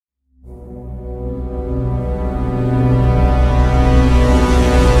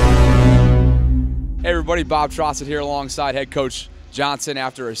everybody. Bob Trossett here alongside head coach Johnson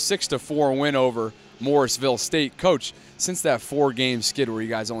after a 6-4 win over Morrisville State. Coach, since that 4-game skid where you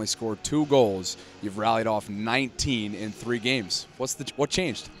guys only scored 2 goals, you've rallied off 19 in 3 games. What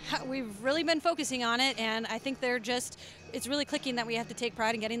changed? We've really been focusing on it, and I think it's really clicking that we have to take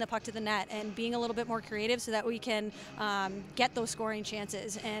pride in getting the puck to the net and being a little bit more creative so that we can get those scoring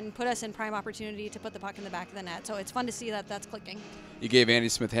chances and put us in prime opportunity to put the puck in the back of the net. So it's fun to see that that's clicking. You gave Andy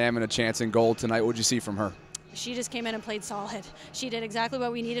Smith-Hammond a chance in goal tonight. What did you see from her? She just came in and played solid. She did exactly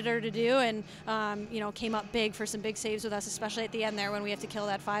what we needed her to do, and came up big for some big saves with us, especially at the end there when we have to kill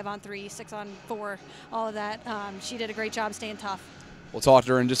that 5-on-3, 6-on-4, all of that. She did a great job staying tough. We'll talk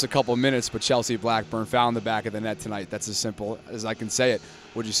to her in just a couple of minutes, but Chelsea Blackburn found the back of the net tonight. That's as simple as I can say it.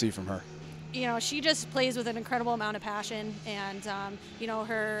 What did you see from her? She just plays with an incredible amount of passion, and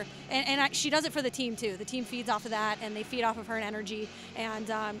she does it for the team too. The team feeds off of that, and they feed off of her energy,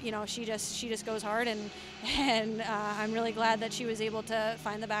 and she just goes hard, and I'm really glad that she was able to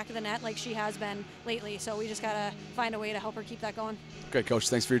find the back of the net like she has been lately. So we just gotta find a way to help her keep that going. Great, Coach.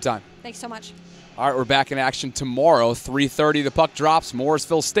 Thanks for your time. Thanks so much. All right, we're back in action tomorrow, 3:30. The puck drops.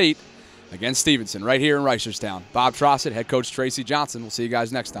 Morrisville State against Stevenson right here in Reisterstown. Bob Trossett, head coach Tracy Johnson. We'll see you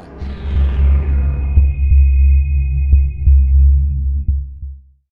guys next time.